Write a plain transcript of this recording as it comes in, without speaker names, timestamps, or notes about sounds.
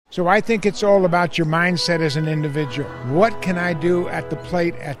So I think it's all about your mindset as an individual. What can I do at the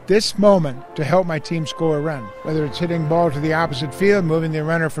plate at this moment to help my team score a run? Whether it's hitting ball to the opposite field, moving the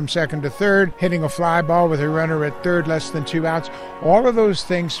runner from second to third, hitting a fly ball with a runner at third less than 2 outs, all of those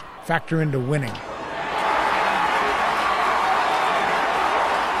things factor into winning.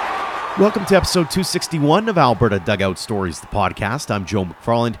 Welcome to episode 261 of Alberta Dugout Stories, the podcast. I'm Joe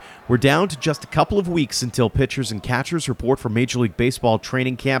McFarland. We're down to just a couple of weeks until pitchers and catchers report for Major League Baseball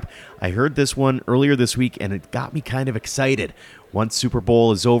training camp. I heard this one earlier this week, and it got me kind of excited. Once Super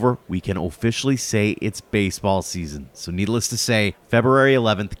Bowl is over, we can officially say it's baseball season. So needless to say, February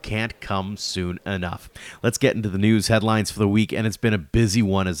 11th can't come soon enough. Let's get into the news headlines for the week, and it's been a busy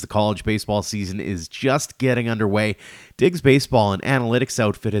one as the college baseball season is just getting underway. Diggs Baseball, an analytics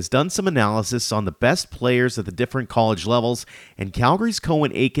outfit, has done some analysis on the best players at the different college levels, and Calgary's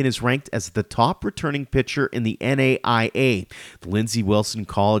Cohen Aiken is ranked as the top returning pitcher in the NAIA. The Lindsey Wilson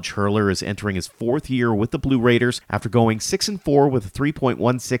College hurler is entering his fourth year with the Blue Raiders after going 6-4 with a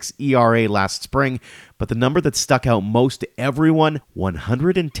 3.16 ERA last spring, but the number that stuck out most to everyone,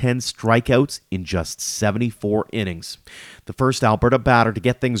 110 strikeouts in just 74 innings. The first Alberta batter to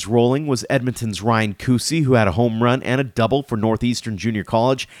get things rolling was Edmonton's Ryan Kusi, who had a home run and a double for Northeastern Junior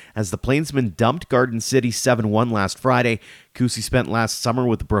College as the Plainsmen dumped Garden City 7-1 last Friday. Kusi spent last summer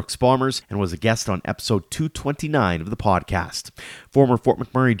with the Brooks Bombers and was a guest on episode 229 of the podcast. Former Fort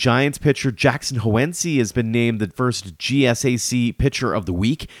McMurray Giants pitcher Jackson Hoense has been named the first GSAC Pitcher of the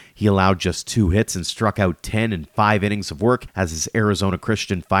Week. He allowed just 2 hits and struck out 10 in 5 innings of work as his Arizona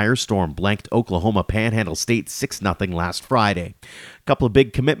Christian Firestorm blanked Oklahoma Panhandle State 6-0 last Friday. A couple of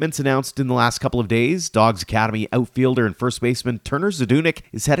big commitments announced in the last couple of days. Dogs Academy outfielder and first baseman Turner Zadunik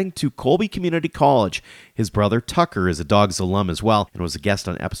is heading to Colby Community College. His brother Tucker is a Dogs alum as well and was a guest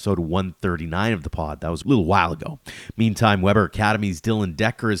on episode 139 of the pod. That was a little while ago. Meantime, Weber Academy's Dylan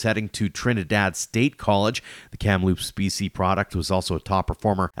Decker is heading to Trinidad State College. The Kamloops BC product was also a top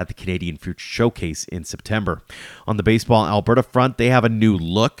performer at the Canadian Future Showcase in September. On the Baseball Alberta front, they have a new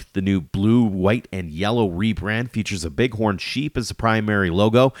look. The new blue, white, and yellow rebrand features a bighorn sheep as the primary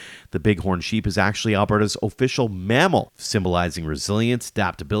logo. The bighorn sheep is actually Alberta's official mammal, symbolizing resilience,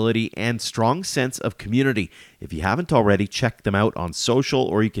 adaptability, and strong sense of community. If you haven't already, check them out on social,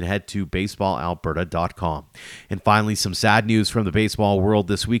 or you can head to baseballalberta.com. And finally, some sad news from the baseball world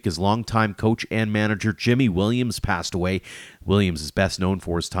this week as longtime coach and manager Jimmy Williams passed away. Williams is best known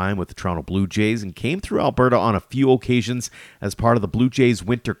for his time with the Toronto Blue Jays and came through Alberta on a few occasions as part of the Blue Jays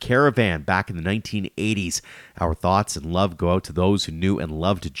winter caravan back in the 1980s. Our thoughts and love go out to those who knew and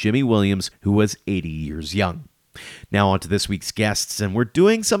loved Jimmy Williams, who was 80 years young. Now on to this week's guests, and we're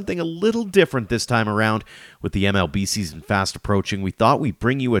doing something a little different this time around. With the MLB season fast approaching, we thought we'd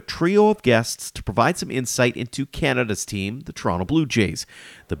bring you a trio of guests to provide some insight into Canada's team, the Toronto Blue Jays.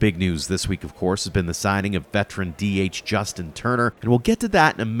 The big news this week, of course, has been the signing of veteran DH Justin Turner, and we'll get to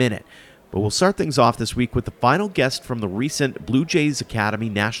that in a minute. But we'll start things off this week with the final guest from the recent Blue Jays Academy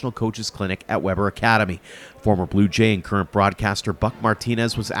National Coaches Clinic at Weber Academy. Former Blue Jay and current broadcaster Buck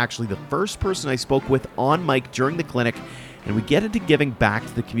Martinez was actually the first person I spoke with on mic during the clinic, and we get into giving back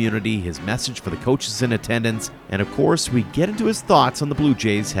to the community, his message for the coaches in attendance, and of course, we get into his thoughts on the Blue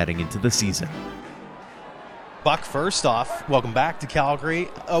Jays heading into the season. Buck, first off, welcome back to Calgary.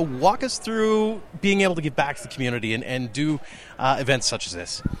 Walk us through being able to give back to the community and do events such as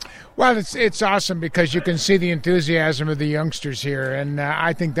this. Well, it's awesome because you can see the enthusiasm of the youngsters here, and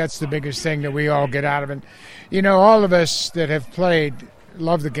I think that's the biggest thing that we all get out of it. You know, all of us that have played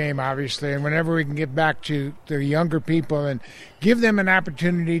love the game, obviously, and whenever we can get back to the younger people and give them an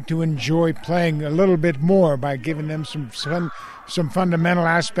opportunity to enjoy playing a little bit more by giving them some fundamental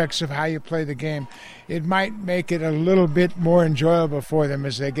aspects of how you play the game, it might make it a little bit more enjoyable for them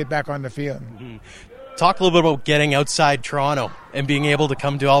as they get back on the field. Mm-hmm. Talk a little bit about getting outside Toronto and being able to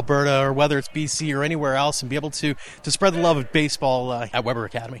come to Alberta, or whether it's BC or anywhere else, and be able to spread the love of baseball at Weber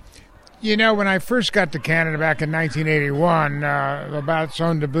Academy. You know, when I first got to Canada back in 1981, the Bats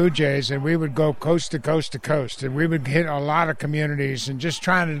owned the Blue Jays, and we would go coast to coast to coast, and we would hit a lot of communities and just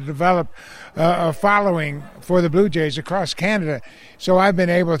trying to develop a following for the Blue Jays across Canada. So I've been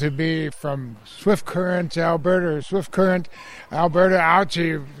able to be from Swift Current, Alberta, out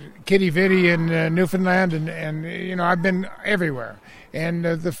to Kitty Vitty in Newfoundland, and you know, I've been everywhere. And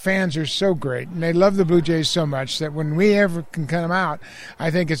the fans are so great, and they love the Blue Jays so much that when we ever can come out,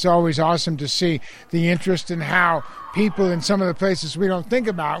 I think it's always awesome to see the interest in how people in some of the places we don't think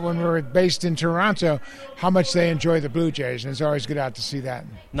about when we're based in Toronto, how much they enjoy the Blue Jays, and it's always good out to see that.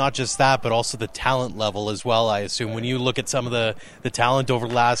 Not just that, but also the talent level as well, I assume. When you look at some of the talent over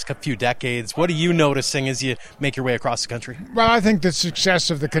the last few decades, what are you noticing as you make your way across the country? Well, I think the success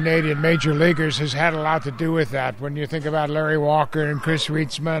of the Canadian major leaguers has had a lot to do with that. When you think about Larry Walker and Chris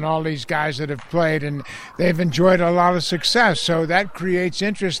Reitsma and all these guys that have played, and they've enjoyed a lot of success, so that creates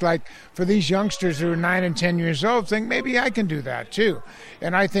interest. Like for these youngsters who are 9 and 10 years old, think maybe I can do that too.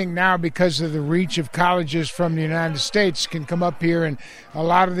 And I think now, because of the reach of colleges from the United States, can come up here, and a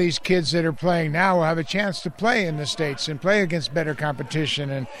lot of these kids that are playing now will have a chance to play in the States and play against better competition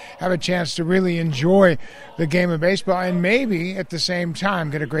and have a chance to really enjoy the game of baseball and maybe at the same time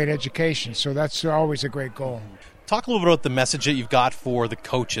get a great education. So that's always a great goal. Talk a little bit about the message that you've got for the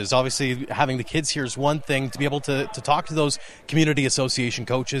coaches. Obviously, having the kids here is one thing. To be able to talk to those community association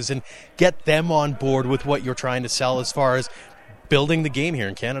coaches and get them on board with what you're trying to sell as far as building the game here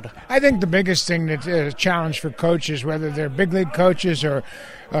in Canada. I think the biggest thing that's a challenge for coaches, whether they're big league coaches or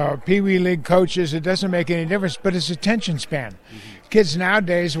Pee Wee League coaches, it doesn't make any difference, but it's attention span. Kids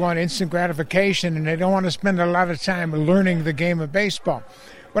nowadays want instant gratification, and they don't want to spend a lot of time learning the game of baseball.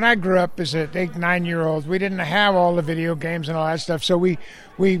 When I grew up as an 8, 9-year-old, we didn't have all the video games and all that stuff, so we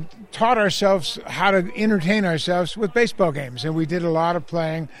taught ourselves how to entertain ourselves with baseball games, and we did a lot of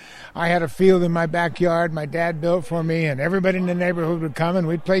playing. I had a field in my backyard my dad built for me, and everybody in the neighborhood would come, and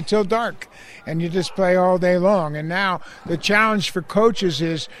we'd play till dark, and you just play all day long. And now the challenge for coaches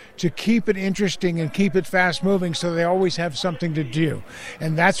is to keep it interesting and keep it fast-moving so they always have something to do.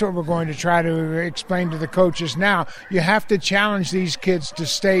 And that's what we're going to try to explain to the coaches now. You have to challenge these kids to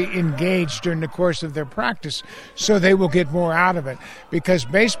stay engaged during the course of their practice so they will get more out of it, because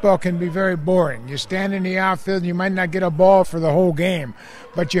baseball can be very boring. You stand in the outfield and you might not get a ball for the whole game,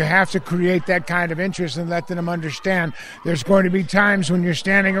 but you have to create that kind of interest and let them understand there's going to be times when you're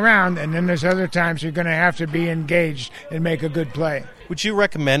standing around, and then there's other times you're going to have to be engaged and make a good play. Would you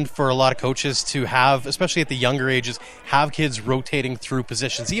recommend for a lot of coaches to have, especially at the younger ages, have kids rotating through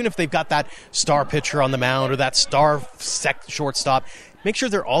positions, even if they've got that star pitcher on the mound or that star shortstop? Make sure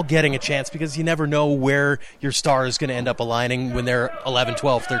they're all getting a chance, because you never know where your star is going to end up aligning when they're 11,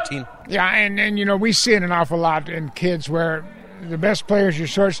 12, 13. Yeah, and you know, we see it an awful lot in kids where the best player is your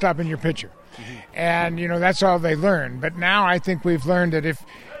shortstop and your pitcher. Mm-hmm. And, you know, that's all they learn. But now I think we've learned that if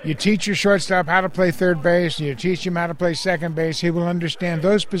you teach your shortstop how to play third base, and you teach him how to play second base, he will understand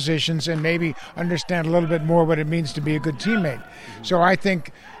those positions and maybe understand a little bit more what it means to be a good teammate. Mm-hmm. So I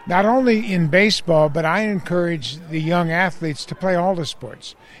think not only in baseball, but I encourage the young athletes to play all the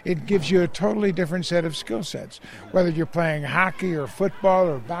sports. It gives you a totally different set of skill sets. Whether you're playing hockey or football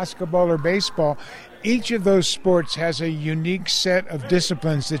or basketball or baseball, each of those sports has a unique set of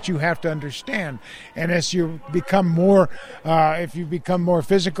disciplines that you have to understand. And as you become more, if you become more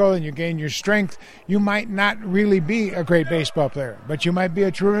physical and you gain your strength, you might not really be a great baseball player, but you might be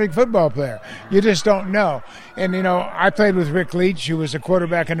a terrific football player. You just don't know. And, you know, I played with Rick Leach, who was a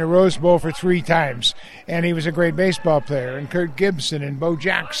quarterback in the Rose Bowl for 3 times, and he was a great baseball player, and Kurt Gibson and Bo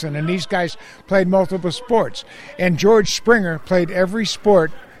Jackson, and these guys played multiple sports. And George Springer played every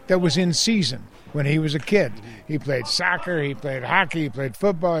sport that was in season. When he was a kid, he played soccer, he played hockey, he played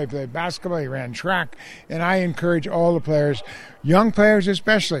football, he played basketball, he ran track. And I encourage all the players, young players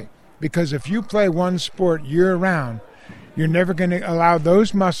especially, because if you play one sport year-round, you're never going to allow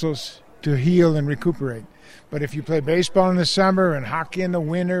those muscles to heal and recuperate. But if you play baseball in the summer and hockey in the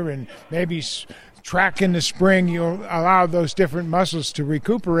winter and maybe track in the spring, you'll allow those different muscles to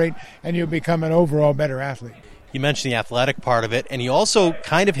recuperate, and you'll become an overall better athlete. You mentioned the athletic part of it, and you also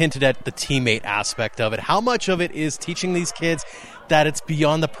kind of hinted at the teammate aspect of it. How much of it is teaching these kids that it's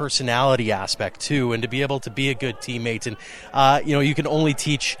beyond the personality aspect too, and to be able to be a good teammate? And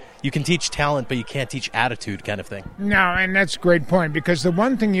you can teach talent, but you can't teach attitude, kind of thing. No, and that's a great point, because the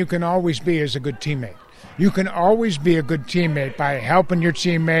one thing you can always be is a good teammate. You can always be a good teammate by helping your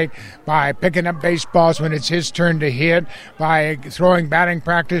teammate, by picking up baseballs when it's his turn to hit, by throwing batting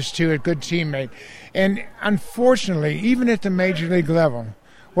practice to a good teammate. And unfortunately, even at the major league level,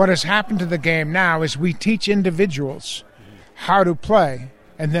 what has happened to the game now is we teach individuals how to play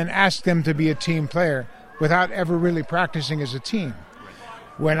and then ask them to be a team player without ever really practicing as a team.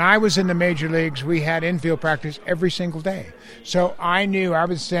 When I was in the major leagues, we had infield practice every single day. So I knew I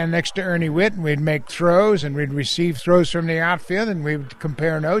would stand next to Ernie Witt, and we'd make throws, and we'd receive throws from the outfield, and we would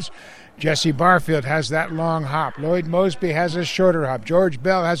compare notes. Jesse Barfield has that long hop. Lloyd Mosby has a shorter hop. George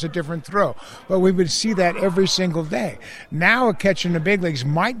Bell has a different throw. But we would see that every single day. Now a catcher in the big leagues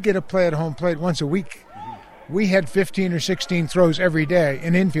might get a play at home plate once a week. We had 15 or 16 throws every day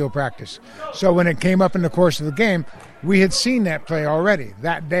in infield practice. So when it came up in the course of the game, we had seen that play already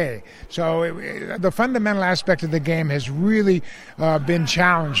that day. So the fundamental aspect of the game has really been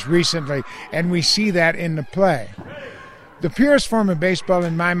challenged recently, and we see that in the play. The purest form of baseball,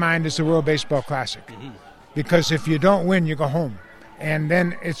 in my mind, is the World Baseball Classic. Because if you don't win, you go home. And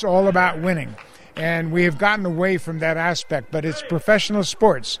then it's all about winning. And we have gotten away from that aspect, but it's professional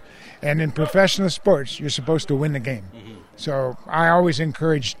sports. And in professional sports, you're supposed to win the game. So I always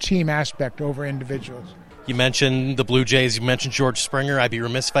encourage team aspect over individuals. You mentioned the Blue Jays. You mentioned George Springer. I'd be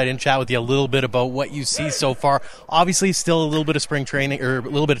remiss if I didn't chat with you a little bit about what you see so far. Obviously, still a little bit of spring training, or a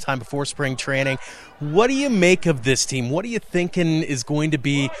little bit of time before spring training. What do you make of this team? What are you thinking is going to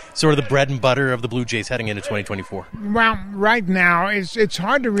be sort of the bread and butter of the Blue Jays heading into 2024? Well, right now, it's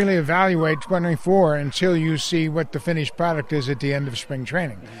hard to really evaluate 24 until you see what the finished product is at the end of spring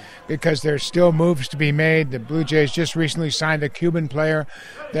training, because there's still moves to be made. The Blue Jays just recently signed a Cuban player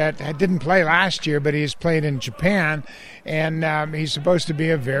that didn't play last year, but he's played in Japan, and he's supposed to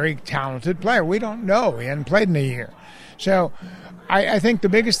be a very talented player. We don't know. He hadn't played in a year. So I think the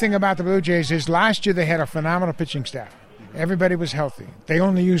biggest thing about the Blue Jays is last year they had a phenomenal pitching staff. Everybody was healthy. They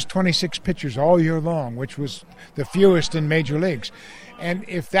only used 26 pitchers all year long, which was the fewest in major leagues. And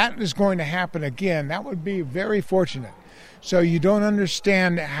if that is going to happen again, that would be very fortunate. So you don't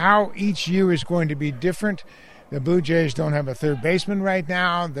understand how each year is going to be different. The Blue Jays don't have a third baseman right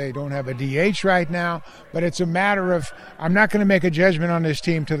now. They don't have a DH right now. But it's a matter of, I'm not going to make a judgment on this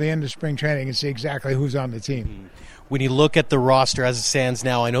team till the end of spring training and see exactly who's on the team. When you look at the roster as it stands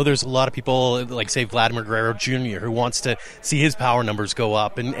now, I know there's a lot of people like, say, Vladimir Guerrero Jr., who wants to see his power numbers go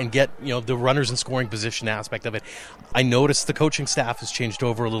up and get, the runners in scoring position aspect of it. I noticed the coaching staff has changed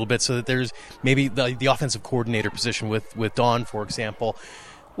over a little bit, so that there's maybe the offensive coordinator position with Don, for example.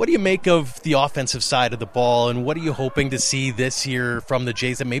 What do you make of the offensive side of the ball, and what are you hoping to see this year from the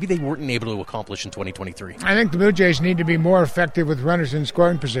Jays that maybe they weren't able to accomplish in 2023? I think the Blue Jays need to be more effective with runners in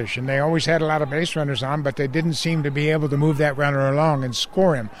scoring position. They always had a lot of base runners on, but they didn't seem to be able to move that runner along and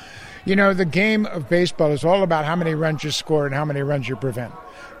score him. The game of baseball is all about how many runs you score and how many runs you prevent.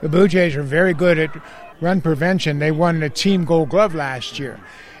 The Blue Jays are very good at run prevention. They won the Team Gold Glove last year,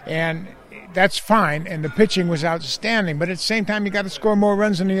 and that's fine, and the pitching was outstanding, but at the same time, you got to score more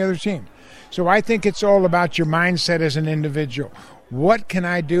runs than the other team. So I think it's all about your mindset as an individual. What can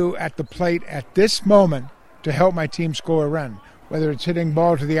I do at the plate at this moment to help my team score a run? Whether it's hitting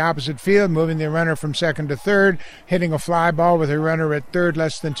ball to the opposite field, moving the runner from second to third, hitting a fly ball with a runner at third,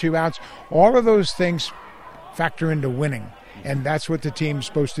 less than 2 outs, all of those things factor into winning. And that's what the team's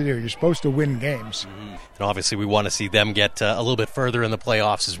supposed to do. You're supposed to win games. And obviously, we want to see them get a little bit further in the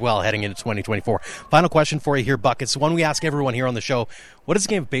playoffs as well, heading into 2024. Final question for you here, Buck. It's one we ask everyone here on the show. What does the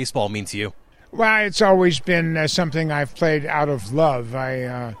game of baseball mean to you? Well, it's always been something I've played out of love.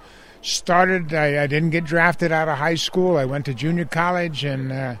 I didn't get drafted out of high school. I went to junior college,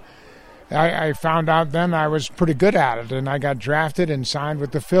 and I found out then I was pretty good at it, and I got drafted and signed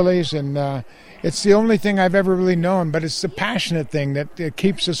with the Phillies, and it's the only thing I've ever really known, but it's the passionate thing that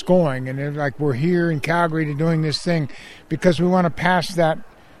keeps us going, and like we're here in Calgary doing this thing because we want to pass that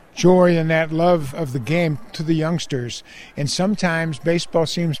joy and that love of the game to the youngsters. And sometimes baseball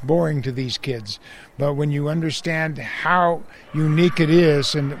seems boring to these kids, but when you understand how unique it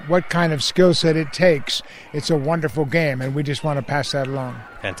is and what kind of skill set it takes, it's a wonderful game, and we just want to pass that along.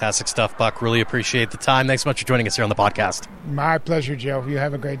 Fantastic stuff, Buck. Really appreciate the time. Thanks so much for joining us here on the podcast. My pleasure, Joe. You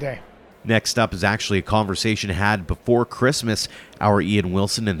have a great day. Next up is actually a conversation had before Christmas. Our Ian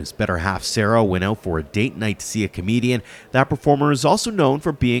Wilson and his better half Sarah went out for a date night to see a comedian. That performer is also known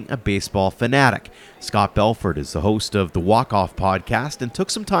for being a baseball fanatic. Scott Belford is the host of the Walk Off podcast and took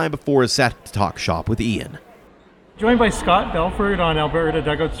some time before his set to talk shop with Ian. Joined by Scott Belford on Alberta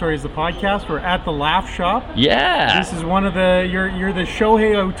Dugout Stories, the podcast. We're at the Laugh Shop. Yeah. This is one of the, you're the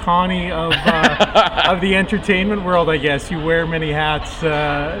Shohei Ohtani of the entertainment world, I guess. You wear many hats.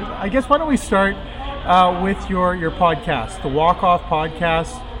 I guess why don't we start with your podcast, the Walk Off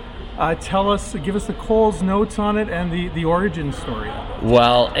podcast. Give us the Cole's notes on it and the origin story.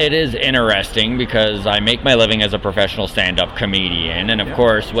 Well, it is interesting because I make my living as a professional stand-up comedian, and of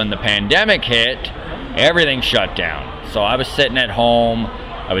course, when the pandemic hit, everything shut down. So I was sitting at home,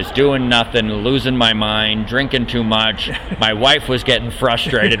 I was doing nothing, losing my mind, drinking too much. My wife was getting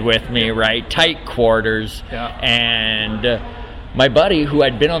frustrated with me, right? Tight quarters. Yeah. And my buddy, who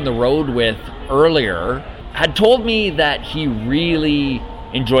I'd been on the road with earlier, had told me that he really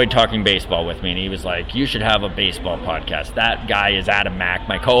enjoyed talking baseball with me. And he was like, you should have a baseball podcast. That guy is Adam Mack,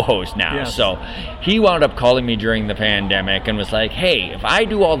 my co-host now. Yes. So he wound up calling me during the pandemic and was like, hey, if I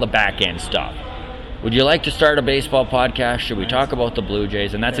do all the back end stuff, would you like to start a baseball podcast? Should we talk about the Blue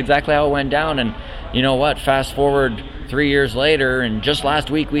Jays? And that's exactly how it went down. And you know what? Fast forward 3 years later, and just last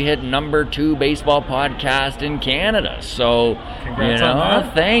week we hit number 2 baseball podcast in Canada. So, Congrats on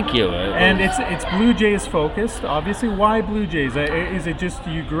that. Thank you. And it's Blue Jays focused, obviously. Why Blue Jays? Is it just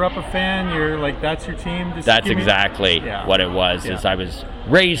you grew up a fan? You're like, that's your team? That's exactly what it was. Is I was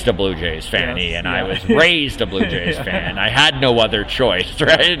raised a Blue Jays fan, and I was raised a Blue Jays fan. I had no other choice,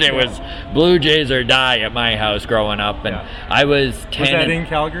 right? It was Blue Jays or die at my house growing up, and I was 10. Was that in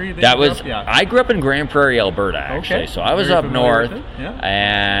Calgary? That was. I grew up in Grand Prairie, Alberta, actually. So I was Very up north, yeah.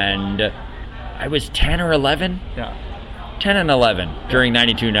 And I was 10 or 11. Yeah. 10 and 11 during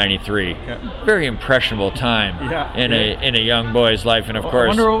 92-93. Yeah. Very impressionable time in a young boy's life, and of course. I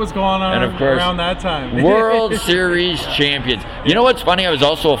wonder what was going on around that time. World Series champions. You know what's funny? I was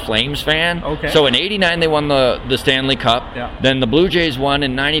also a Flames fan. Okay. So in '89 they won the Stanley Cup. Yeah. Then the Blue Jays won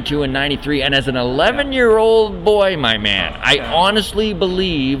in '92 and '93. And as an 11-year-old boy, my man, I honestly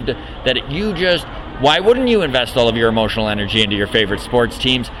believed that you just. Why wouldn't you invest all of your emotional energy into your favorite sports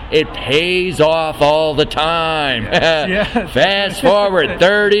teams? It pays off all the time. Yes. Fast forward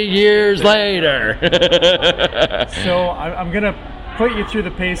 30 years later. So I'm going to put you through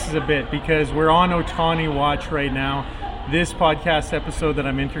the paces a bit because we're on Ohtani watch right now. This podcast episode that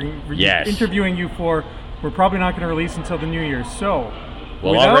I'm interviewing you for, we're probably not going to release until the new year. So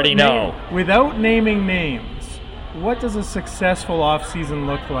we'll already know. Without naming names, what does a successful offseason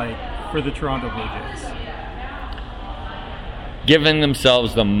look like for the Toronto Blue Jays? Giving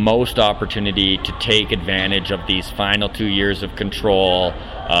themselves the most opportunity to take advantage of these final 2 years of control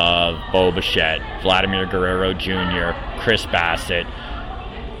of Bo Bichette, Vladimir Guerrero Jr., Chris Bassett,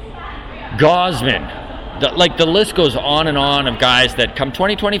 Gosman. The list goes on and on of guys that come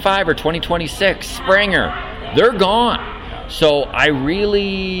 2025 or 2026, Springer, they're gone. So I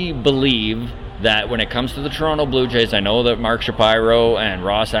really believe that when it comes to the Toronto Blue Jays, I know that Mark Shapiro and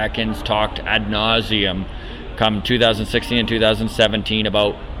Ross Atkins talked ad nauseum come 2016 and 2017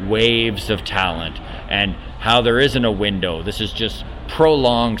 about waves of talent and how there isn't a window. This is just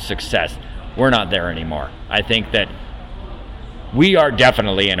prolonged success. We're not there anymore. I think that we are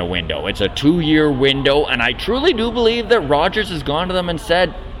definitely in a window. It's a 2-year window, and I truly do believe that Rogers has gone to them and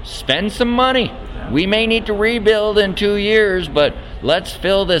said, spend some money. We may need to rebuild in 2 years, but let's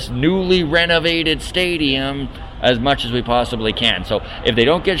fill this newly renovated stadium as much as we possibly can. So if they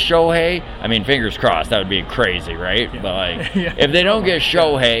don't get Shohei, I mean, fingers crossed, that would be crazy, right? Yeah. But if they don't get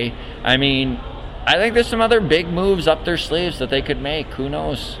Shohei, I mean, I think there's some other big moves up their sleeves that they could make. Who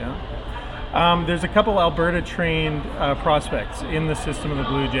knows? Yeah. There's a couple Alberta-trained prospects in the system of the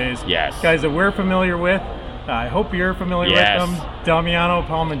Blue Jays. Yes. Guys that we're familiar with. I hope you're familiar with them. Damiano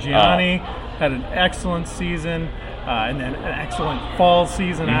Palmaggiani had an excellent season, and then an excellent fall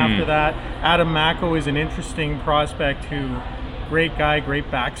season after that. Adam Mako is an interesting prospect who, great guy, great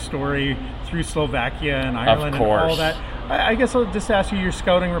backstory through Slovakia and Ireland and all that. I guess I'll just ask you your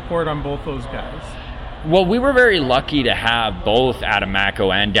scouting report on both those guys. Well, we were very lucky to have both Adam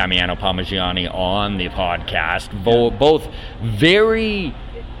Mako and Damiano Palmaggiani on the podcast. Both very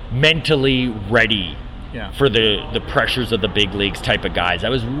mentally ready for the pressures of the big leagues type of guys. I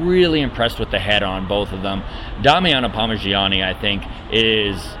was really impressed with the head on both of them. Damiano Palmaggiani, I think,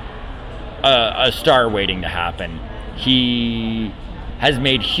 is a star waiting to happen. He has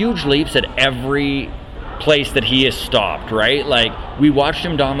made huge leaps at every place that he has stopped, right? Like, we watched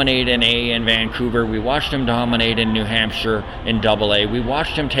him dominate in A in Vancouver. We watched him dominate in New Hampshire in AA. We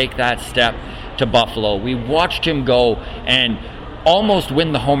watched him take that step to Buffalo. We watched him go and almost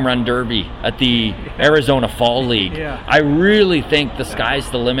win the home run derby at the Arizona Fall League. I really think the sky's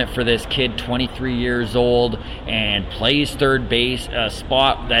the limit for this kid, 23 years old, and plays third base, a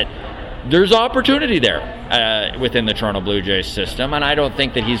spot that there's opportunity there within the Toronto Blue Jays system, and I don't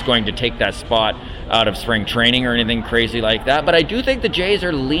think that he's going to take that spot out of spring training or anything crazy like that, but I do think the Jays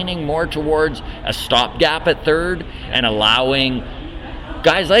are leaning more towards a stopgap at third and allowing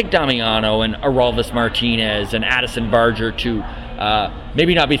guys like Damiano and Aroldis Martinez and Addison Barger to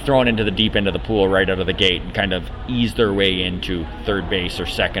maybe not be thrown into the deep end of the pool right out of the gate and kind of ease their way into third base or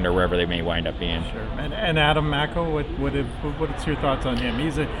second or wherever they may wind up being. Sure. And Adam Mako, what's your thoughts on him?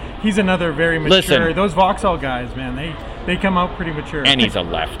 He's another very mature. Listen, those Vauxhall guys, man, they come out pretty mature. And he's a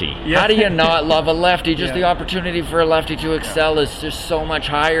lefty. How do you not love a lefty? Just the opportunity for a lefty to excel is just so much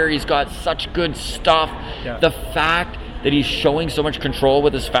higher. He's got such good stuff. Yeah. The fact that he's showing so much control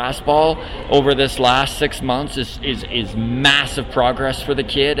with his fastball over this last 6 months is massive progress for the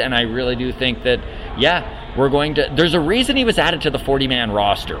kid, and I really do think that, there's a reason he was added to the 40-man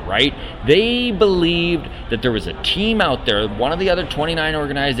roster, right? They believed that there was a team out there, one of the other 29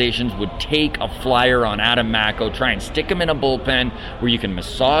 organizations would take a flyer on Adam Mako, try and stick him in a bullpen where you can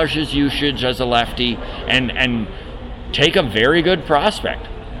massage his usage as a lefty and take a very good prospect.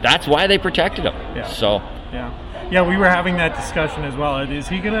 That's why they protected him. Yeah. Yeah, we were having that discussion as well. Are they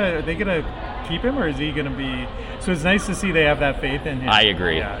gonna keep him, or is he gonna be? So it's nice to see they have that faith in him. I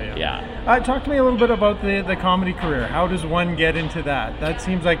agree. Yeah. Talk to me a little bit about the comedy career. How does one get into that? That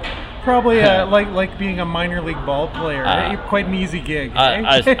seems like probably like being a minor league ball player. Quite an easy gig.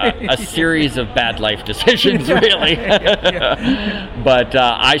 A series of bad life decisions, really. But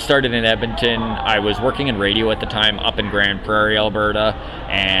I started in Edmonton. I was working in radio at the time up in Grand Prairie, Alberta,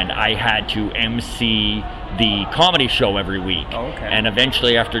 and I had to MC the comedy show every week. And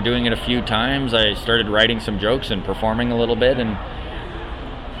eventually, after doing it a few times, I started writing some jokes and performing a little bit, and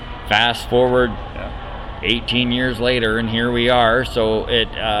fast forward 18 years later, and here we are. So it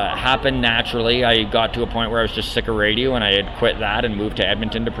happened naturally. I got to a point where I was just sick of radio, and I had quit that and moved to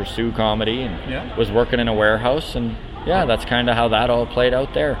Edmonton to pursue comedy, and was working in a warehouse, and that's kind of how that all played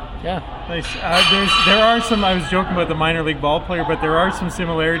out there. Nice. There are some. I was joking about the minor league ball player, but there are some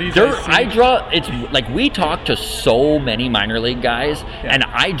similarities. It's like we talk to so many minor league guys, and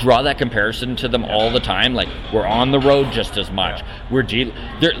I draw that comparison to them all the time. Like, we're on the road just as much.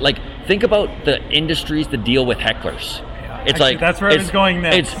 They're like, think about the industries that deal with hecklers. It's actually, that's where I was going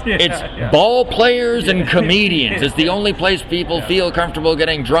next. It's ball players and comedians. It's the only place people feel comfortable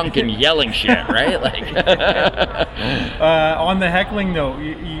getting drunk and yelling shit, right? Like, on the heckling though,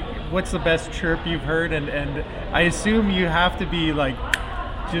 what's the best chirp you've heard? And I assume you have to be like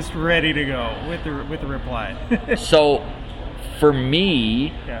just ready to go with the reply. So, for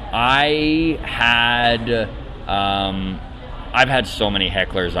me, I've had so many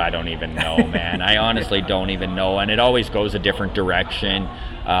hecklers I don't even know, man. I honestly don't even know, and it always goes a different direction.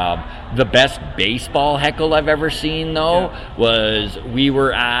 The best baseball heckle I've ever seen, though, was we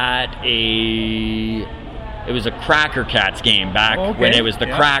were at it was a Cracker Cats game back when it was the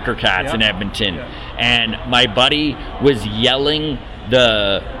Cracker Cats in Edmonton, and my buddy was yelling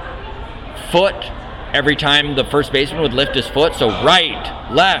the foot every time the first baseman would lift his foot, so right,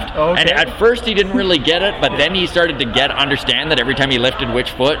 left. And at first he didn't really get it, but then he started to understand that every time he lifted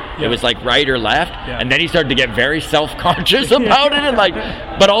which foot, it was like right or left. And then he started to get very self-conscious about it, and like,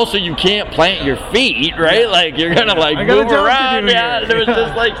 but also you can't plant your feet, right? Like, you're gonna like move around. It was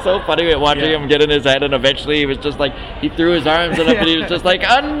just like so funny watching him get in his head, and eventually he was just like, he threw his arms up and he was just like,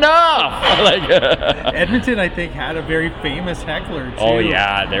 enough! Like, Edmonton, I think, had a very famous heckler too. Oh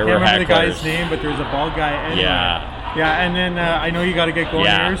yeah, there were hecklers. I can't remember the guy's name, but there's a ball guy. Anyway. And then I know you got to get going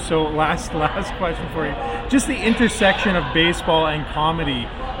here, so last question for you. Just the intersection of baseball and comedy.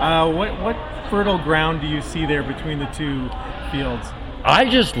 What fertile ground do you see there between the two fields? I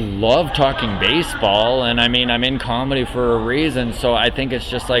just love talking baseball, and I mean, I'm in comedy for a reason, so I think it's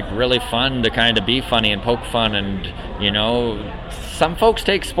just like really fun to kind of be funny and poke fun, and you know, some folks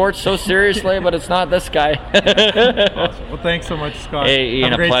take sports so seriously, but it's not this guy. Awesome. Well, thanks so much, Scott. Hey,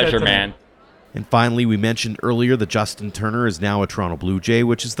 Ian, a pleasure, man. And finally, we mentioned earlier that Justin Turner is now a Toronto Blue Jay,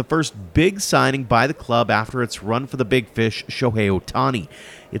 which is the first big signing by the club after its run for the big fish, Shohei Ohtani.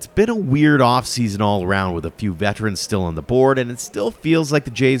 It's been a weird offseason all around with a few veterans still on the board, and it still feels like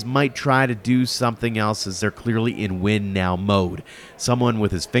the Jays might try to do something else as they're clearly in win-now mode. Someone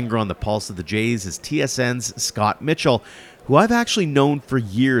with his finger on the pulse of the Jays is TSN's Scott Mitchell, who I've actually known for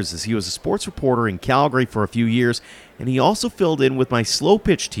years as he was a sports reporter in Calgary for a few years, and he also filled in with my slow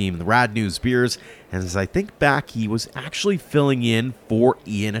pitch team, the Rad News Beers, and as I think back, he was actually filling in for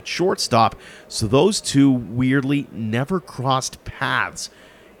Ian at shortstop, so those two weirdly never crossed paths.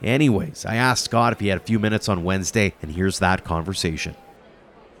 Anyways, I asked Scott if he had a few minutes on Wednesday, and here's that conversation.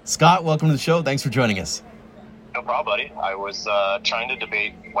 Scott, welcome to the show. Thanks for joining us. No problem, buddy. I was trying to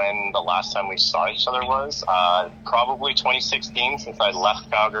debate when the last time we saw each other was. Probably 2016, since I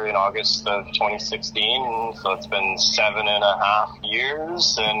left Calgary in August of 2016. So it's been 7.5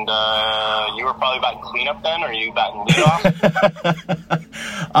 years. And you were probably batting cleanup then, or are you batting leadoff?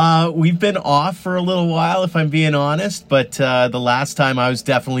 We've been off for a little while, if I'm being honest, but the last time I was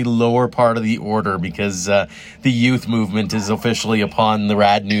definitely lower part of the order because the youth movement is officially upon the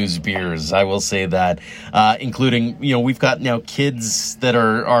Rad News beers. I will say that, including, we've got now kids that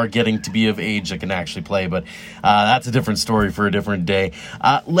are getting to be of age that can actually play, but that's a different story for a different day.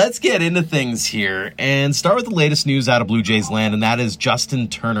 Let's get into things here and start with the latest news out of Blue Jays land, and that is Justin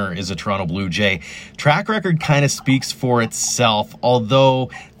Turner is a Toronto Blue Jay. Track record kind of speaks for itself, although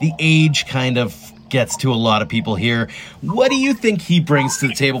the age kind of gets to a lot of people here. What do you think he brings to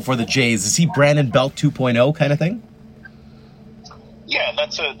the table for the Jays? Is he Brandon Belt 2.0 kind of thing? Yeah,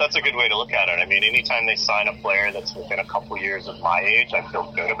 that's a good way to look at it. I mean, anytime they sign a player that's within a couple years of my age, I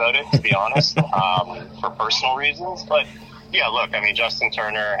feel good about it, to be honest, for personal reasons. But yeah, look, I mean, Justin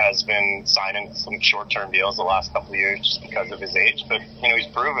Turner has been signing some short-term deals the last couple of years just because of his age, but, he's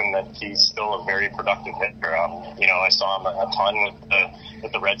proven that he's still a very productive hitter. I saw him a ton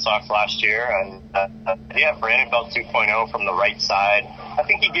with the Red Sox last year, and Brandon Belt 2.0 from the right side. I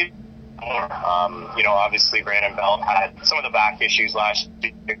think he did more. Obviously Brandon Belt had some of the back issues last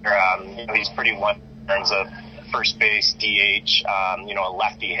year. He's pretty one in terms of first base, DH, a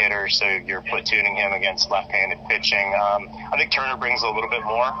lefty hitter, so you're platooning him against left-handed pitching. I think Turner brings a little bit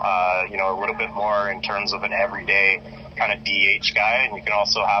more, a little bit more in terms of an everyday kind of DH guy, and you can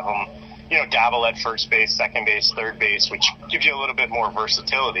also have him, dabble at first base, second base, third base, which gives you a little bit more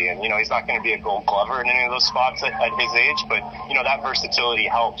versatility. And, he's not going to be a Gold Glover in any of those spots at his age, but, that versatility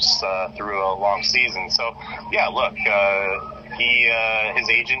helps through a long season. So, yeah, look, his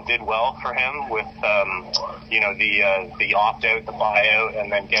agent did well for him with, the opt-out, the buyout,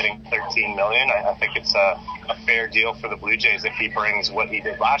 and then getting $13 million. I think it's a fair deal for the Blue Jays if he brings what he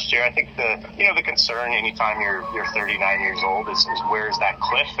did last year. I think the concern anytime you're 39 years old is where's that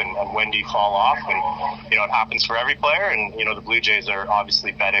cliff and when do you fall off? And, it happens for every player. And, the Blue Jays are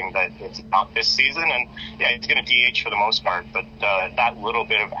obviously betting that it's not this season. And, yeah, he's going to DH for the most part. But that little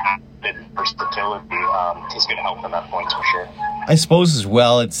bit of added versatility is going to help him at points for sure. I suppose as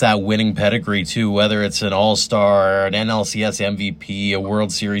well it's that winning pedigree too, whether it's an all-star, an NLCS MVP, a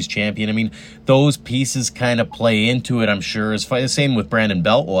World Series champion. I mean, those pieces kind of play into it, I'm sure. As the same with Brandon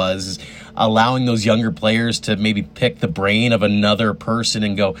Belt was, allowing those younger players to maybe pick the brain of another person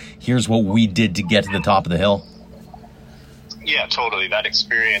and go, here's what we did to get to the top of the hill. Yeah, totally. That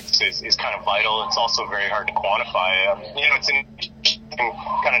experience is kind of vital. It's also very hard to quantify. It's an interesting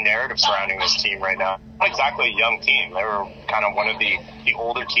kind of narrative surrounding this team right now. Not exactly a young team. They were kind of one of the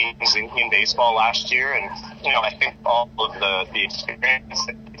older teams in baseball last year. And, I think all of the experience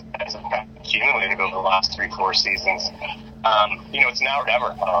that has accumulated over the last 3-4 seasons, it's now or never.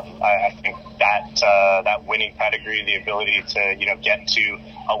 I think that winning pedigree, the ability to, get to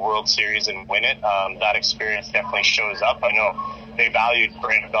a World Series and win it, that experience definitely shows up. I know they valued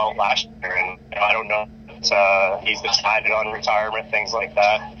Brandon Belt last year, and I don't know if he's decided on retirement, things like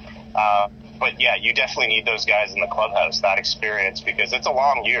that. But yeah, you definitely need those guys in the clubhouse, that experience, because it's a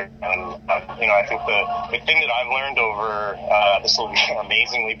long year. And, I think the thing that I've learned over, this will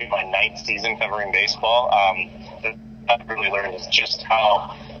amazingly be my 9th season covering baseball, that I've really learned is just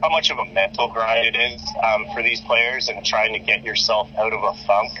how much of a mental grind it is for these players and trying to get yourself out of a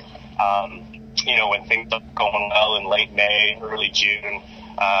funk. When things are going well in late May, early June,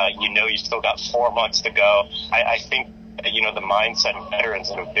 you still got 4 months to go. I think, the mindset of veterans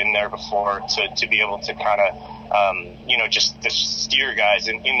that have been there before to be able to kind of, just to steer guys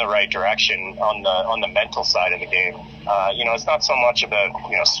in the right direction on the mental side of the game. It's not so much about,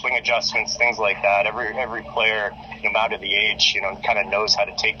 swing adjustments, things like that. Every player, no matter the age, kind of knows how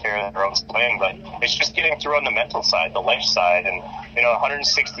to take care of their own swing, but it's just getting through on the mental side, the life side. And,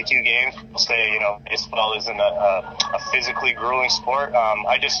 162 games, people say, baseball isn't a physically grueling sport.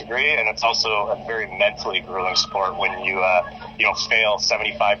 I disagree. And it's also a very mentally grueling sport when you fail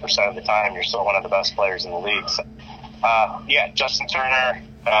 75% of the time. You're still one of the best players in the league. So, Justin Turner,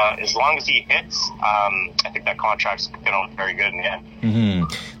 as long as he hits, I think that contract's going to look very good in the end.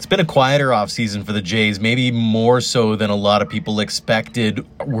 Mm-hmm. It's been a quieter offseason for the Jays, maybe more so than a lot of people expected.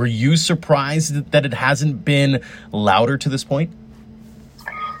 Were you surprised that it hasn't been louder to this point?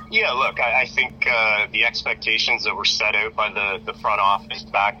 Yeah, look, I think the expectations that were set out by the front office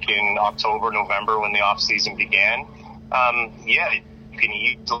back in October, November when the offseason began, you can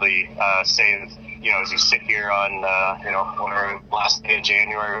easily say, as you sit here on, last day of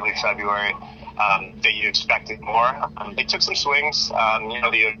January, early February, that you expected more. They took some swings. The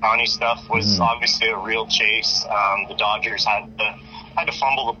Ohtani stuff was obviously a real chase. The Dodgers had to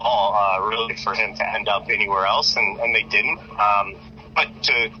fumble the ball, really, for him to end up anywhere else, and they didn't. But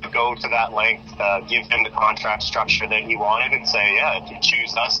to go to that length, give him the contract structure that he wanted and say, yeah, if you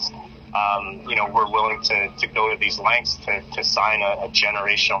choose us, we're willing to go to these lengths to sign a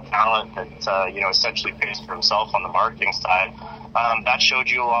generational talent that, essentially pays for himself on the marketing side. That showed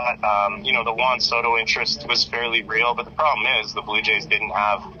you a lot. The Juan Soto interest was fairly real, but the problem is the Blue Jays didn't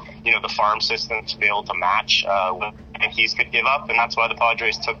have, the farm system to be able to match what Yankees could give up, and that's why the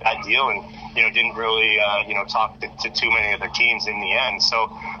Padres took that deal and, didn't really, talk to too many other teams in the end. So,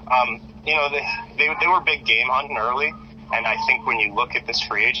 they were big game hunting early. And I think when you look at this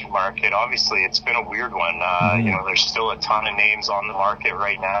free agent market, obviously it's been a weird one. There's still a ton of names on the market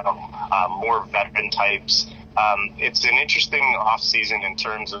right now, more veteran types. It's an interesting offseason in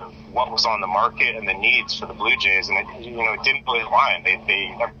terms of what was on the market and the needs for the Blue Jays. And it didn't really align.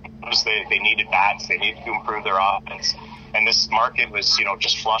 They needed bats. They needed to improve their offense. And this market was,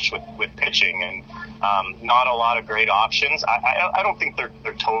 just flush with pitching and not a lot of great options. I don't think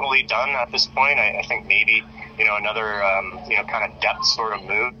they're totally done at this point. I think maybe, another, kind of depth sort of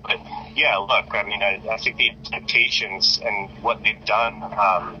move. But, yeah, look, I mean, I think the expectations and what they've done,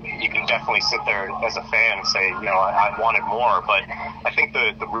 you can definitely sit there as a fan and say, I wanted more. But I think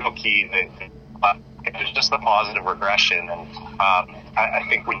the real key is just the positive regression. And I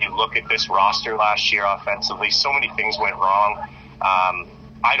think when you look at this roster last year offensively, so many things went wrong.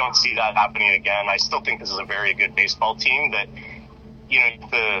 I don't see that happening again. I still think this is a very good baseball team that,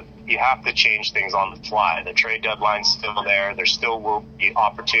 you have to change things on the fly. The trade deadline's still there. There still will be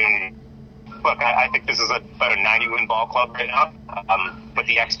opportunity. Look, I think this is about a 90-win ball club right now, but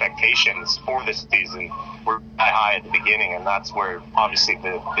the expectations for this season were high at the beginning, and that's where obviously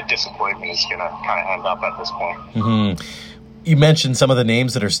the disappointment is going to kind of end up at this point. Mm-hmm. You mentioned some of the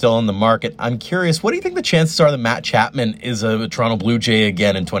names that are still on the market. I'm curious, what do you think the chances are that Matt Chapman is a Toronto Blue Jay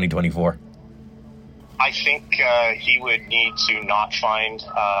again in 2024? I think he would need to not find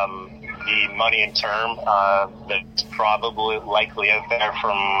the money and term that's probably likely out there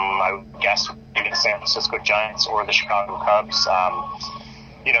from, I would guess, maybe the San Francisco Giants or the Chicago Cubs.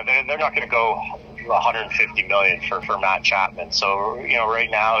 They're not going to go $150 million for Matt Chapman. So, right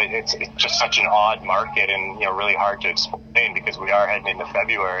now it's just such an odd market and, really hard to explain because we are heading into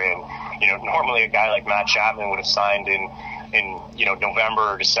February and, normally a guy like Matt Chapman would have signed in November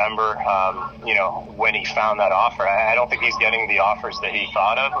or December, when he found that offer. I don't think he's getting the offers that he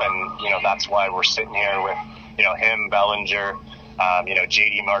thought of. And, that's why we're sitting here with, him, Bellinger,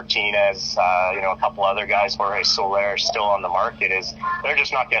 JD Martinez, a couple other guys, Jorge Soler, still on the market. Is they're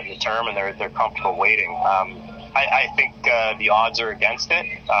just not getting the term and they're comfortable waiting. I think the odds are against it,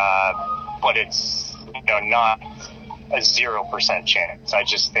 but it's not a 0% chance. I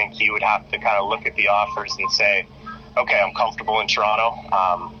just think he would have to kind of look at the offers and say, okay, I'm comfortable in Toronto.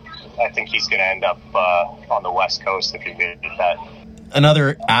 I think he's going to end up on the West Coast if he did that.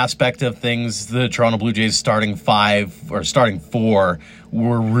 Another aspect of things, the Toronto Blue Jays starting four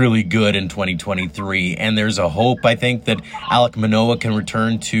were really good in 2023. And there's a hope, I think, that Alek Manoah can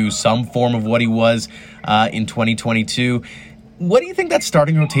return to some form of what he was in 2022. What do you think that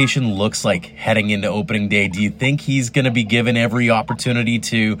starting rotation looks like heading into opening day? Do you think he's going to be given every opportunity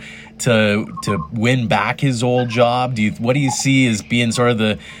to win back his old job? What do you see as being sort of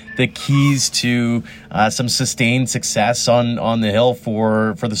the keys to some sustained success on the hill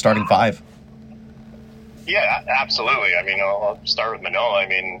for the starting five? Yeah, absolutely. I mean, I'll start with Manoah. I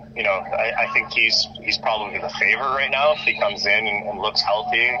mean, I think he's probably the favorite right now if he comes in and looks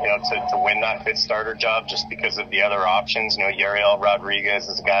healthy, to win that fifth starter job just because of the other options. Yariel Rodriguez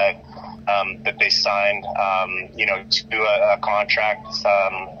is a guy that they signed, to a contract,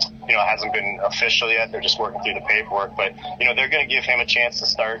 hasn't been official yet. They're just working through the paperwork, but, they're going to give him a chance to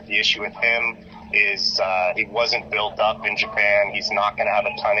start. The issue with him is he wasn't built up in Japan. He's not going to have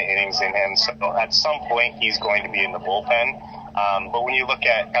a ton of innings in him. So at some point, he's going to be in the bullpen. But when you look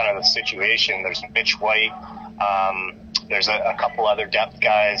at kind of the situation, there's Mitch White. There's a couple other depth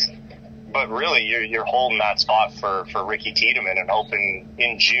guys. But really, you're holding that spot for Ricky Tiedemann and hoping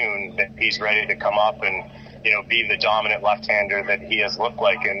in June that he's ready to come up and, be the dominant left-hander that he has looked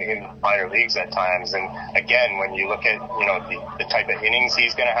like in minor leagues at times. And again, when you look at, the type of innings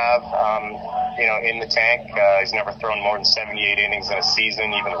he's going to have, in the tank, he's never thrown more than 78 innings in a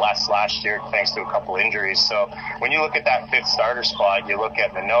season, even less last year, thanks to a couple injuries. So when you look at that fifth starter spot, you look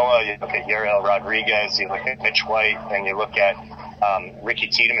at Manoah, you look at Yariel Rodriguez, you look at Mitch White, and you look at Ricky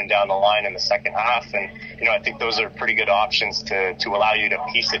Tiedemann down the line in the second half. And, I think those are pretty good options to allow you to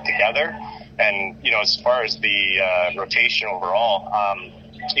piece it together. And, as far as the rotation overall,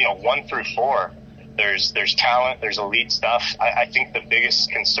 1 through 4, there's talent, there's elite stuff. I think the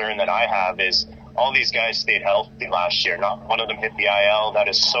biggest concern that I have is all these guys stayed healthy last year. Not one of them hit the IL. That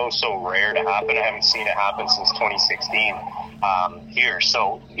is so rare to happen. I haven't seen it happen since 2016 here.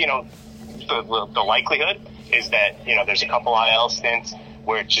 So, the likelihood is that, there's a couple IL stints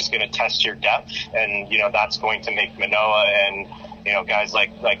where it's just going to test your depth, and, that's going to make Manoah and, guys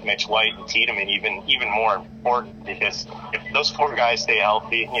like Mitch White and Tiedemann even more important, because if those 4 guys stay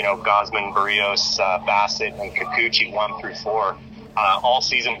healthy, Gosman, Barrios, Bassett, and Kikuchi 1 through 4, all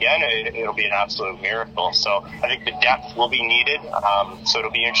season again, it'll be an absolute miracle. So I think the depth will be needed. So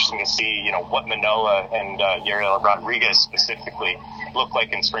it'll be interesting to see, what Manoah and Yariel Rodriguez specifically look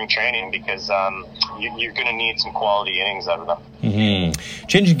like in spring training, because you're going to need some quality innings out of them. Mm-hmm.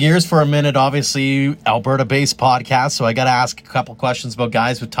 Changing gears for a minute, obviously Alberta-based podcast, so I got to ask a couple questions about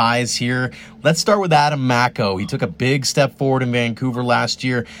guys with ties here. Let's start with Adam Mako. He took a big step forward in Vancouver last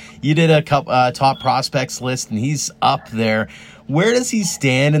year. You did a top prospects list, and he's up there. Where does he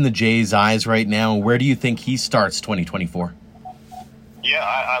stand in the Jays' eyes right now? Where do you think he starts 2024? Yeah,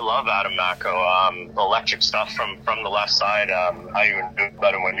 I love Adam Mako. Electric stuff from the left side. I even knew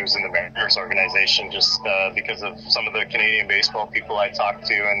about him when he was in the Mariners organization, just because of some of the Canadian baseball people I talked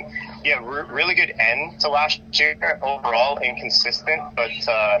to. And yeah, really good end to last year. Overall, inconsistent, but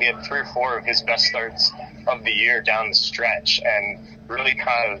he had 3 or 4 of his best starts of the year down the stretch, and really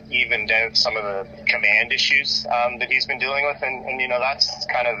kind of evened out some of the command issues that he's been dealing with. And that's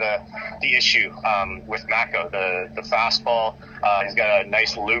kind of the issue with Mako. The fastball, he's got a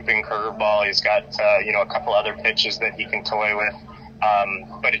nice looping curveball. He's got, a couple other pitches that he can toy with.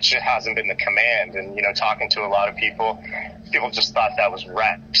 But it just hasn't been the command. And, talking to a lot of people just thought that was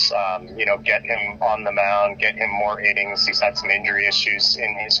reps. Get him on the mound, get him more innings. He's had some injury issues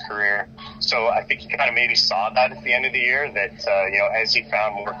in his career. So I think he kind of maybe saw that at the end of the year, that, as he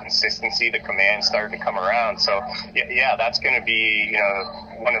found more consistency, the command started to come around. So, yeah, that's going to be,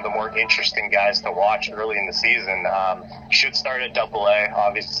 one of the more interesting guys to watch early in the season. Should start at AA,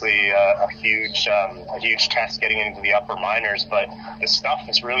 obviously a huge test getting into the upper minors, but the stuff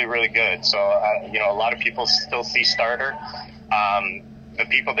is really, really good. So, a lot of people still see starter. The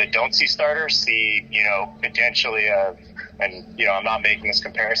people that don't see starter see, potentially I'm not making this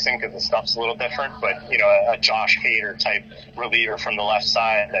comparison because the stuff's a little different, but, a Josh Hader type reliever from the left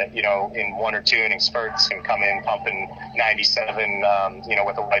side that, in 1 or 2 inning spurts can come in pumping 97,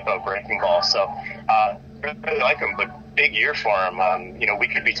 with a wipeout breaking ball. So, really like him, but big year for him. We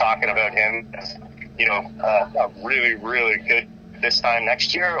could be talking about him as, a really, really good this time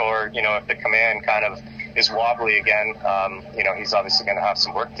next year, or, if the command kind of is wobbly again, he's obviously going to have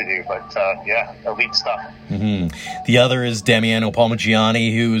some work to do, but elite stuff. Mm-hmm. The other is Damiano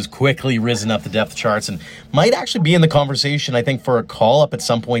Palmaggiani, who's quickly risen up the depth charts and might actually be in the conversation, I think, for a call-up at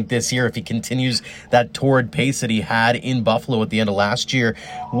some point this year if he continues that torrid pace that he had in Buffalo at the end of last year.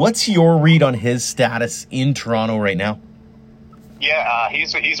 What's your read on his status in Toronto right now? Yeah,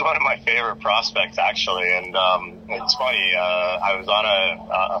 he's one of my favorite prospects, actually, and it's funny. I was on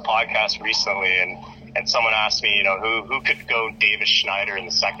a podcast recently, and someone asked me, who could go Davis Schneider in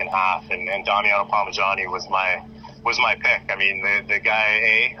the second half, and Damiano Palmaggiani was my pick. I mean, the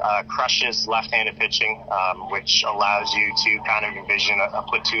guy crushes left-handed pitching, which allows you to kind of envision a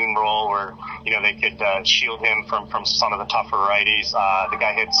platoon role where they could shield him from some of the tougher righties. The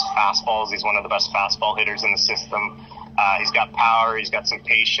guy hits fastballs. He's one of the best fastball hitters in the system. He's got power. He's got some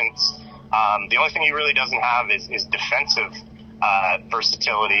patience. The only thing he really doesn't have is defensive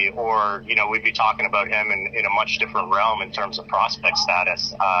versatility, or, we'd be talking about him in a much different realm in terms of prospect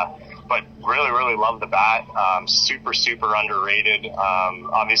status. But really, really love the bat. Super, super underrated.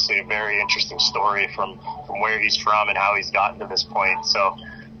 Obviously a very interesting story from where he's from and how he's gotten to this point. So,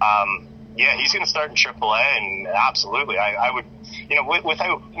 he's going to start in AAA, and absolutely, I would,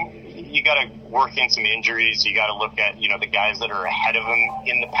 without, you got to work in some injuries. You got to look at, the guys that are ahead of him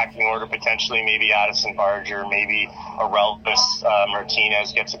in the pecking order, potentially. Maybe Addison Barger, maybe Aurelvis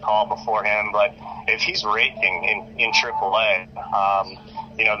Martinez gets a call before him. But if he's raking in AAA,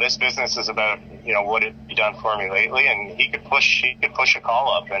 this business is about, what have you done for me lately? And he could push a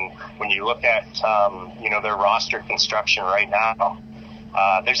call up. And when you look at, their roster construction right now,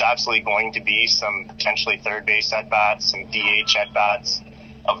 there's absolutely going to be some potentially third base at-bats, some DH at-bats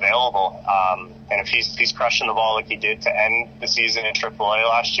available. And if he's crushing the ball like he did to end the season in AAA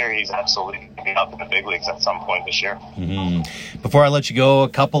last year, he's absolutely going to be up in the big leagues at some point this year. Mm-hmm. Before I let you go, a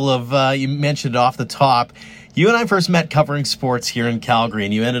couple of, you mentioned it off the top, you and I first met covering sports here in Calgary,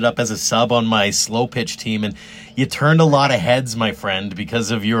 and you ended up as a sub on my slow pitch team, and you turned a lot of heads, my friend,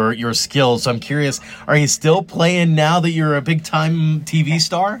 because of your skills. So I'm curious, are you still playing now that you're a big-time TV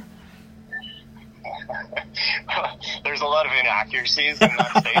star? there's a lot of inaccuracies in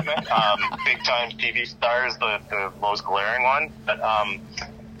that statement. Big time TV star is the most glaring one. But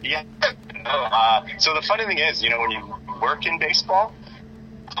yeah. So the funny thing is, when you work in baseball,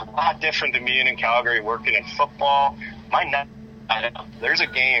 it's a lot different than being in Calgary working in football. There's a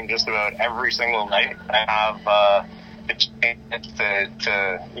game just about every single night. I have the chance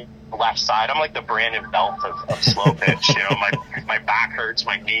to left side. I'm like the Brandon Belt of slow pitch. My back hurts,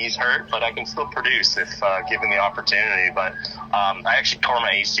 my knees hurt, but I can still produce if given the opportunity. But I actually tore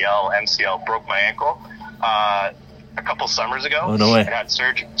my ACL, MCL, broke my ankle a couple summers ago. Oh, no way. I had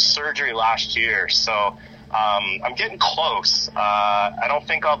surgery last year, so I'm getting close. I don't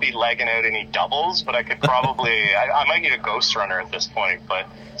think I'll be legging out any doubles, but I could probably I might need a ghost runner at this point. But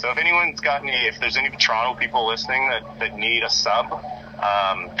so if there's any Toronto people listening that need a sub,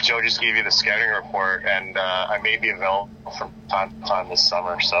 Joe just gave you the scouting report, and I may be available from time to time this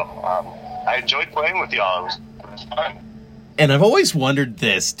summer. So I enjoyed playing with y'all. It was fun. And I've always wondered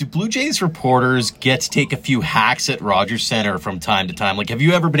this. Do Blue Jays reporters get to take a few hacks at Rogers Center from time to time? Like, have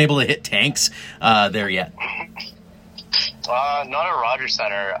you ever been able to hit tanks there yet? Not at Rogers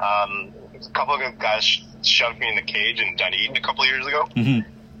Center. A couple of guys shoved me in the cage in Dunedin a couple of years ago to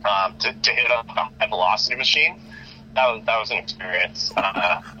hit a high-velocity machine. That was an experience.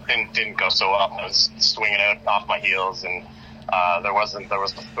 Didn't go so well. I was swinging out off my heels, and there wasn't a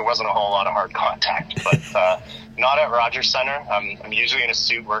whole lot of hard contact. But not at Rogers Center. I'm usually in a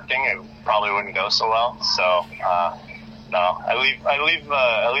suit working. It probably wouldn't go so well. So no, I leave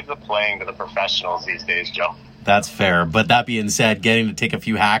the playing to the professionals these days, Joe. That's fair. But that being said, getting to take a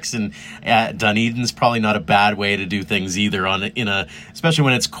few hacks at Dunedin's probably not a bad way to do things either. Especially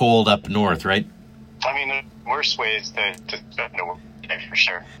when it's cold up north, right? I mean, the worst ways to spend a day for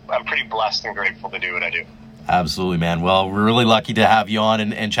sure. I'm pretty blessed and grateful to do what I do. Absolutely, man. Well, we're really lucky to have you on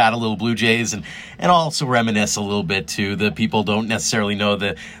and chat a little Blue Jays and also reminisce a little bit too. The people don't necessarily know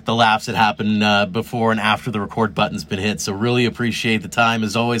the laughs that happen before and after the record button's been hit. So really appreciate the time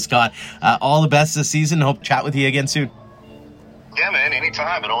as always, Scott. All the best this season. Hope to chat with you again soon. Yeah, man.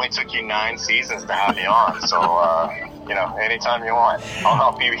 Anytime. It only took you 9 seasons to have me on. So, anytime you want.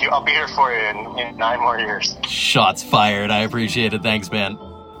 I'll be here for you in 9 more years. Shots fired. I appreciate it. Thanks, man.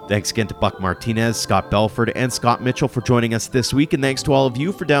 Thanks again to Buck Martinez, Scott Belford, and Scott Mitchell for joining us this week, and thanks to all of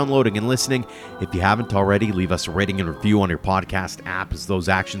you for downloading and listening. If you haven't already, leave us a rating and review on your podcast app, as those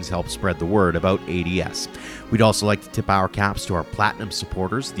actions help spread the word about ADS. We'd also like to tip our caps to our Platinum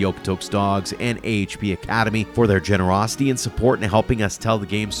supporters, the Okotoks Dogs and AHP Academy, for their generosity and support in helping us tell the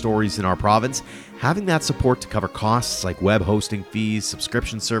game stories in our province. Having that support to cover costs like web hosting fees,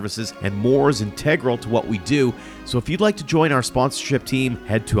 subscription services, and more is integral to what we do. So if you'd like to join our sponsorship team,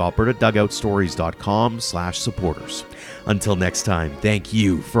 head to albertadugoutstories.com/supporters. Until next time, thank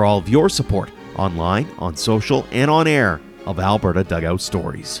you for all of your support online, on social, and on air of Alberta Dugout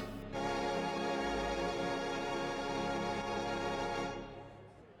Stories.